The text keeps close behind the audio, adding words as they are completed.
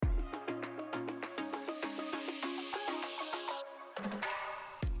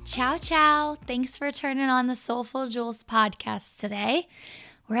Ciao, ciao. Thanks for turning on the Soulful Jewels podcast today.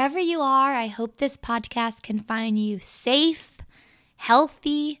 Wherever you are, I hope this podcast can find you safe,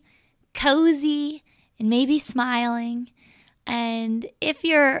 healthy, cozy, and maybe smiling. And if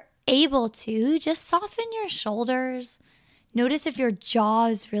you're able to, just soften your shoulders. Notice if your jaw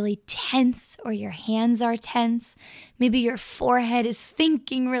is really tense or your hands are tense. Maybe your forehead is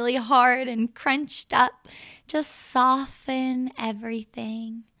thinking really hard and crunched up. Just soften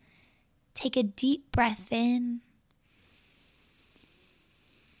everything. Take a deep breath in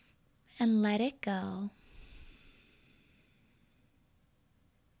and let it go.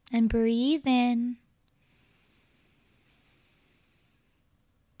 And breathe in.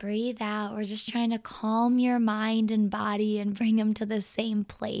 Breathe out. We're just trying to calm your mind and body and bring them to the same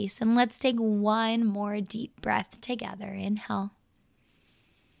place. And let's take one more deep breath together. Inhale.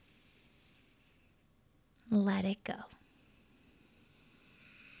 Let it go.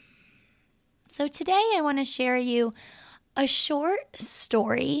 So today I want to share you a short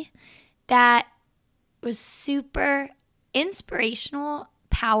story that was super inspirational,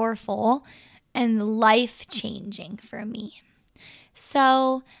 powerful, and life-changing for me.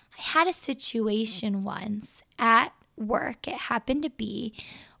 So I had a situation once at work, it happened to be,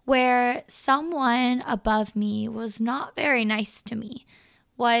 where someone above me was not very nice to me,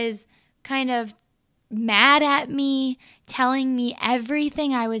 was kind of mad at me, telling me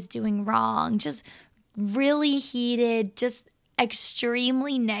everything I was doing wrong, just really heated, just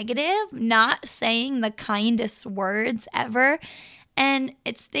extremely negative, not saying the kindest words ever. And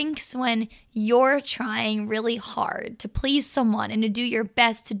it stinks when you're trying really hard to please someone and to do your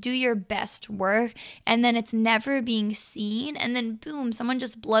best work, and then it's never being seen, and then boom, someone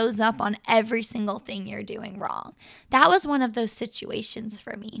just blows up on every single thing you're doing wrong. That was one of those situations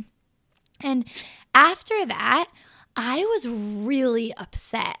for me. And after that, I was really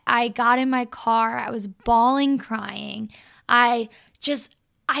upset. I got in my car, I was bawling, crying. I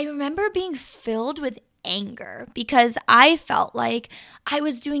remember being filled with anger because I felt like I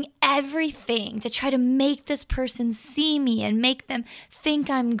was doing everything to try to make this person see me and make them think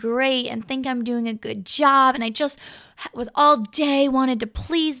I'm great and think I'm doing a good job. And I just was all day wanted to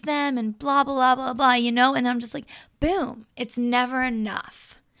please them and blah, blah, blah, blah, and then I'm just like, boom, it's never enough.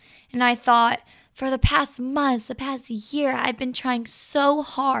 And I thought, for the past months, the past year, I've been trying so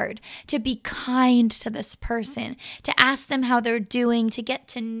hard to be kind to this person, to ask them how they're doing, to get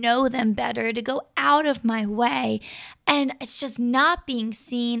to know them better, to go out of my way. And it's just not being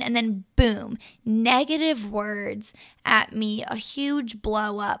seen. And then boom, negative words at me, a huge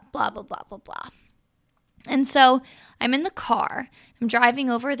blow up, blah, blah, blah, blah, blah. And so I'm in the car, I'm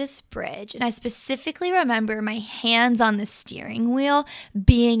driving over this bridge, and I specifically remember my hands on the steering wheel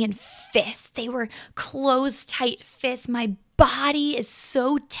being in fists. They were closed tight fists. My body is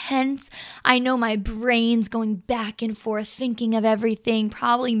so tense. I know my brain's going back and forth, thinking of everything,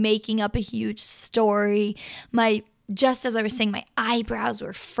 probably making up a huge story. Just as I was saying, my eyebrows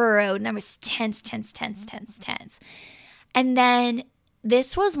were furrowed, and I was tense. And then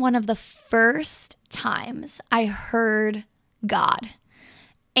this was one of the first times I heard God.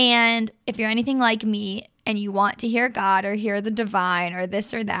 And if you're anything like me and you want to hear God or hear the divine or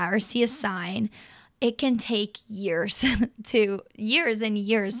this or that or see a sign, it can take years and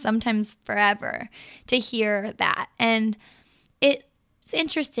years, sometimes forever, to hear that. And it's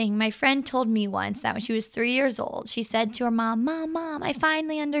interesting. My friend told me once that when she was 3 years old, she said to her mom, Mom, I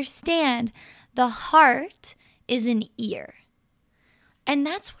finally understand. The heart is an ear. And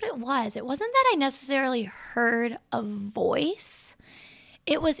that's what it was. It wasn't that I necessarily heard a voice.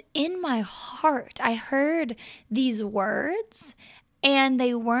 It was in my heart. I heard these words, and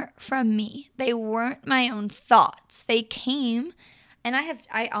they weren't from me. They weren't my own thoughts. They came, and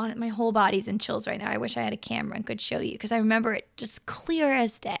my whole body's in chills right now. I wish I had a camera and could show you, because I remember it just clear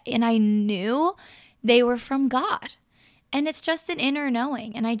as day. And I knew they were from God. And it's just an inner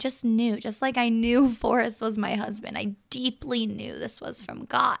knowing. And I just knew, just like I knew Forrest was my husband, I deeply knew this was from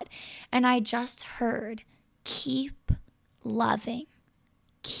God. And I just heard, keep loving.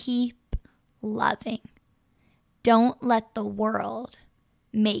 Keep loving. Don't let the world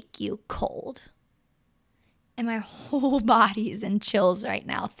make you cold. And my whole body is in chills right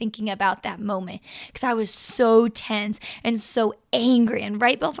now thinking about that moment, because I was so tense and so angry. And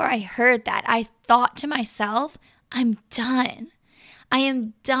right before I heard that, I thought to myself, I'm done. I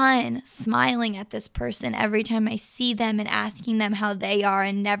am done smiling at this person every time I see them and asking them how they are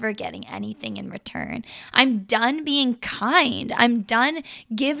and never getting anything in return. I'm done being kind. I'm done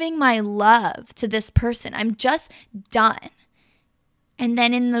giving my love to this person. I'm just done. And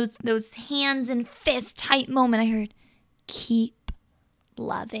then in those hands and fist tight moment, I heard, keep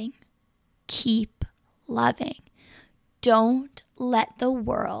loving. Keep loving. Don't let the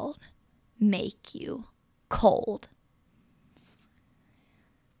world make you cold.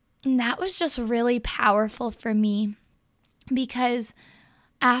 And that was just really powerful for me, because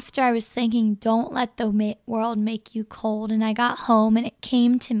after I was thinking, don't let the world make you cold, and I got home and it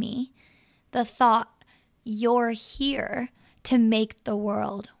came to me, the thought, you're here to make the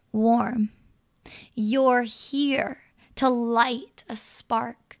world warm. You're here to light a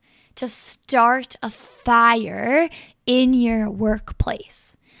spark, to start a fire in your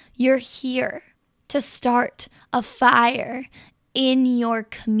workplace. You're here to start a fire in your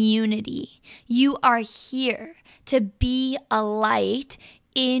community. You are here to be a light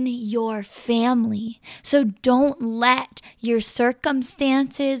in your family. So don't let your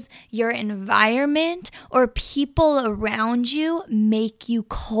circumstances, your environment, or people around you make you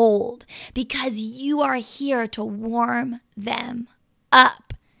cold, because you are here to warm them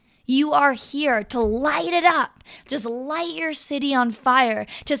up. You are here to light it up. Just light your city on fire,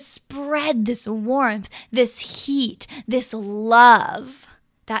 to spread this warmth, this heat, this love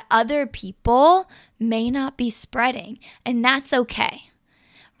that other people may not be spreading. And that's okay.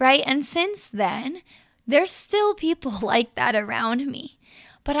 Right? And since then, there's still people like that around me.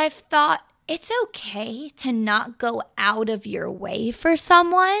 But I've thought it's okay to not go out of your way for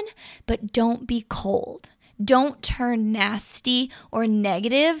someone, but don't be cold. Don't turn nasty or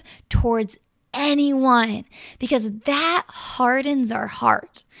negative towards anyone, because that hardens our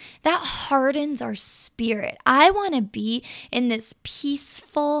heart. That hardens our spirit. I want to be in this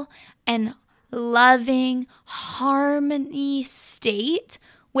peaceful and loving harmony state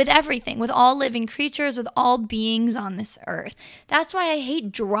with everything, with all living creatures, with all beings on this earth. That's why I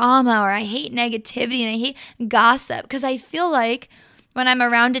hate drama, or I hate negativity, and I hate gossip, because I feel like when I'm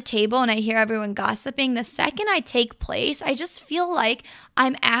around a table and I hear everyone gossiping, the second I take place, I just feel like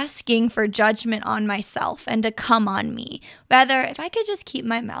I'm asking for judgment on myself and to come on me. Rather, if I could just keep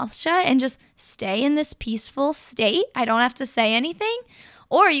my mouth shut and just stay in this peaceful state, I don't have to say anything.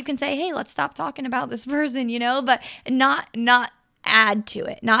 Or you can say, hey, let's stop talking about this person, but not add to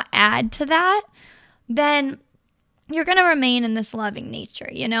it, not add to that, then you're going to remain in this loving nature,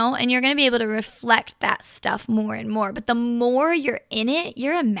 and you're going to be able to reflect that stuff more and more. But the more you're in it,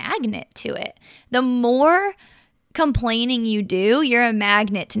 you're a magnet to it. The more complaining you do, you're a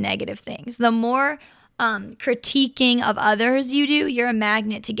magnet to negative things. The more critiquing of others you do, you're a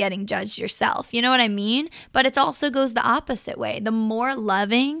magnet to getting judged yourself. You know what I mean? But it also goes the opposite way. The more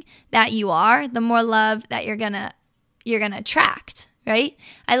loving that you are, the more love that you're gonna attract, right?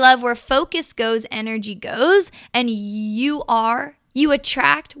 I love where focus goes, energy goes, and you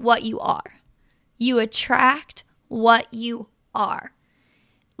attract what you are. You attract what you are.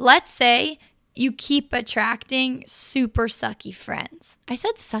 Let's say you keep attracting super sucky friends. I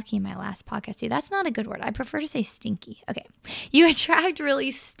said sucky in my last podcast too. That's not a good word. I prefer to say stinky. Okay. You attract really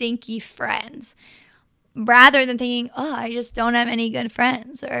stinky friends, rather than thinking, oh, I just don't have any good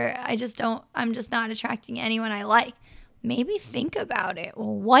friends, or I'm just not attracting anyone I like. Maybe think about it.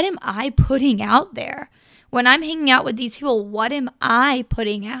 Well, what am I putting out there? When I'm hanging out with these people, what am I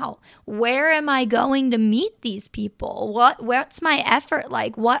putting out? Where am I going to meet these people? What's my effort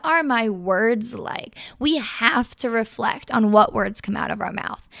like? What are my words like? We have to reflect on what words come out of our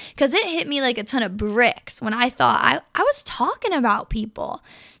mouth, because it hit me like a ton of bricks when I thought I was talking about people.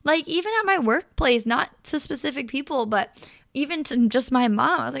 Like, even at my workplace, not to specific people, but even to just my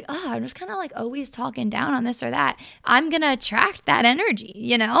mom, I was like, oh, I'm just kind of like always talking down on this or that. I'm going to attract that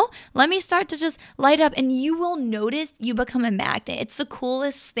energy, Let me start to just light up, and you will notice you become a magnet. It's the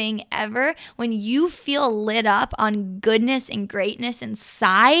coolest thing ever. When you feel lit up on goodness and greatness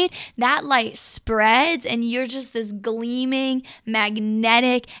inside, that light spreads, and you're just this gleaming,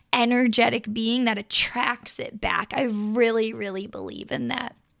 magnetic, energetic being that attracts it back. I really, really believe in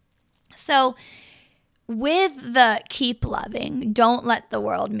that. So, with the keep loving, don't let the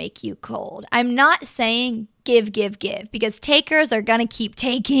world make you cold. I'm not saying give, because takers are going to keep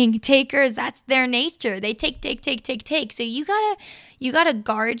taking. Takers, that's their nature. They take. So you gotta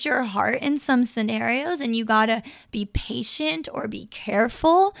guard your heart in some scenarios, and you gotta be patient or be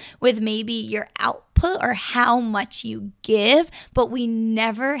careful with maybe your output or how much you give. But we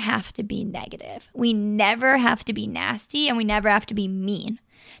never have to be negative. We never have to be nasty, and we never have to be mean.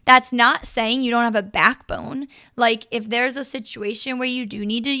 That's not saying you don't have a backbone. Like, if there's a situation where you do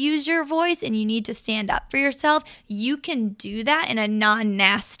need to use your voice and you need to stand up for yourself, you can do that in a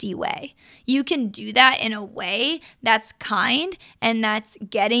non-nasty way. You can do that in a way that's kind and that's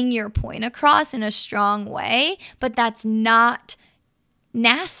getting your point across in a strong way, but that's not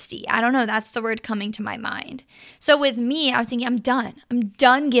nasty. I don't know. That's the word coming to my mind. So with me, I was thinking, I'm done. I'm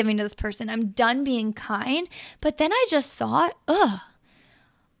done giving to this person. I'm done being kind. But then I just thought,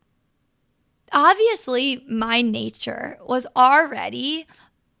 obviously my nature was already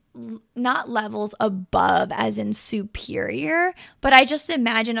not levels above as in superior, but I just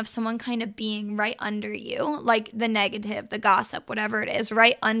imagine of someone kind of being right under you, like the negative, the gossip, whatever it is,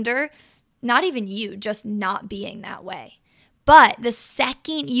 right under, not even you, just not being that way. But the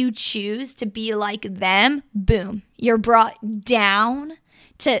second you choose to be like them, boom, you're brought down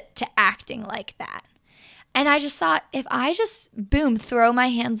to acting like that. And I just thought, if I just, boom, throw my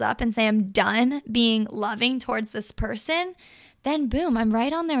hands up and say I'm done being loving towards this person, then boom, I'm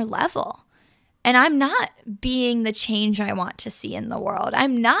right on their level. And I'm not being the change I want to see in the world.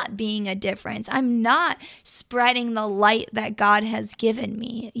 I'm not being a difference. I'm not spreading the light that God has given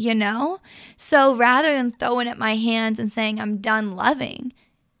me, you know? So rather than throwing up my hands and saying I'm done loving,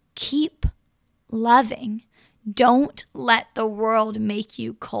 keep loving. Don't let the world make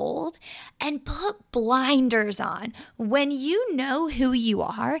you cold, and put blinders on. When you know who you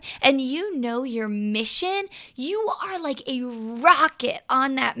are and you know your mission, you are like a rocket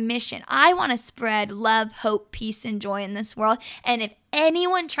on that mission. I want to spread love, hope, peace, and joy in this world. And if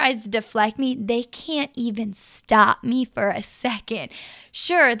anyone tries to deflect me, they can't even stop me for a second.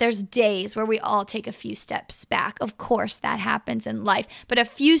 Sure, there's days where we all take a few steps back. Of course, that happens in life. But a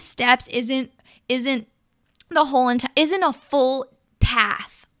few steps isn't a full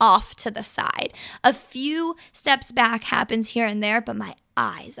path off to the side. A few steps back happens here and there, but my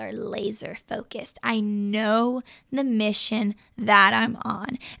eyes are laser focused. I know the mission that I'm on,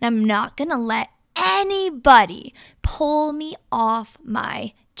 and I'm not going to let anybody pull me off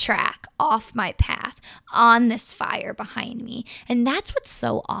my track, off my path, on this fire behind me. And that's what's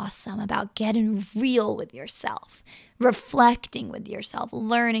so awesome about getting real with yourself, reflecting with yourself,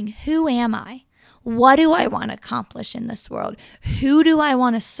 learning, who am I? What do I want to accomplish in this world? Who do I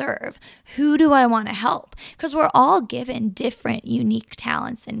want to serve? Who do I want to help? Because we're all given different unique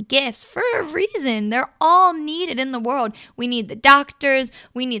talents and gifts for a reason. They're all needed in the world. We need the doctors.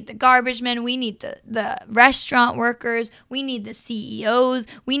 We need the garbage men. We need the restaurant workers. We need the CEOs.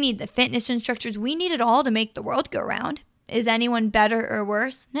 We need the fitness instructors. We need it all to make the world go round. Is anyone better or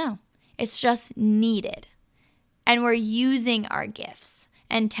worse? No. It's just needed. And we're using our gifts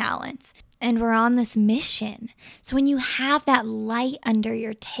and talents. And we're on this mission. So when you have that light under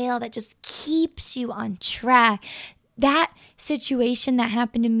your tail that just keeps you on track, that situation that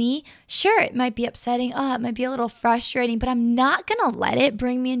happened to me, sure, it might be upsetting. It might be a little frustrating, but I'm not going to let it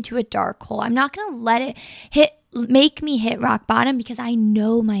bring me into a dark hole. I'm not going to let it make me hit rock bottom, because I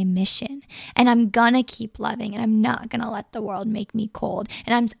know my mission, and I'm going to keep loving, and I'm not going to let the world make me cold.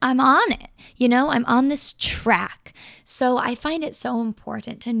 And I'm on it. You know, I'm on this track. So I find it so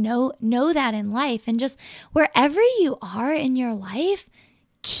important to know that in life, and just wherever you are in your life,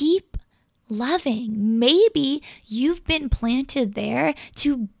 keep loving. Maybe you've been planted there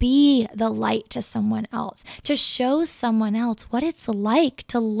to be the light to someone else, to show someone else what it's like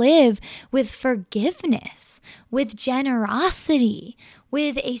to live with forgiveness, with generosity,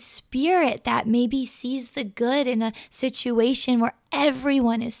 with a spirit that maybe sees the good in a situation where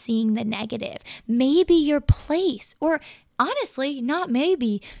everyone is seeing the negative. Maybe your place, or honestly, not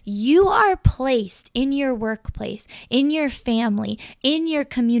maybe, you are placed in your workplace, in your family, in your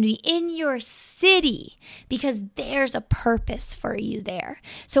community, in your city, because there's a purpose for you there.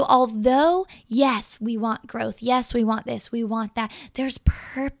 So although, yes, we want growth, yes, we want this, we want that, there's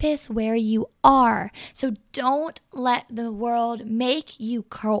purpose where you are. So don't let the world make you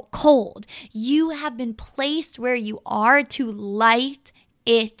cold. You have been placed where you are to light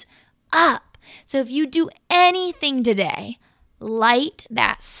it up. So if you do anything today, light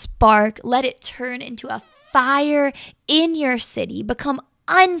that spark, let it turn into a fire in your city, become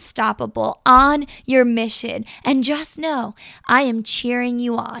unstoppable on your mission, and just know I am cheering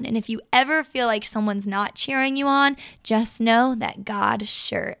you on. And if you ever feel like someone's not cheering you on, just know that God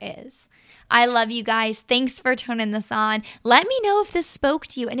sure is. I love you guys. Thanks for turning this on. Let me know if this spoke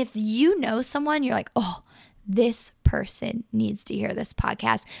to you. And if you know someone, you're like, oh, this person needs to hear this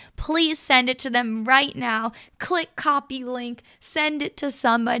podcast, please send it to them right now. Click copy link, send it to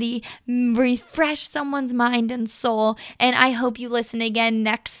somebody, refresh someone's mind and soul. And I hope you listen again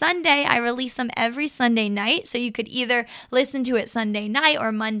next Sunday. I release them every Sunday night, so you could either listen to it Sunday night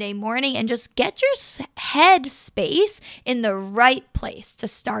or Monday morning, and just get your head space in the right place to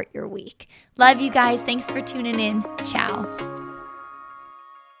start your week. Love you guys. Thanks for tuning in. Ciao.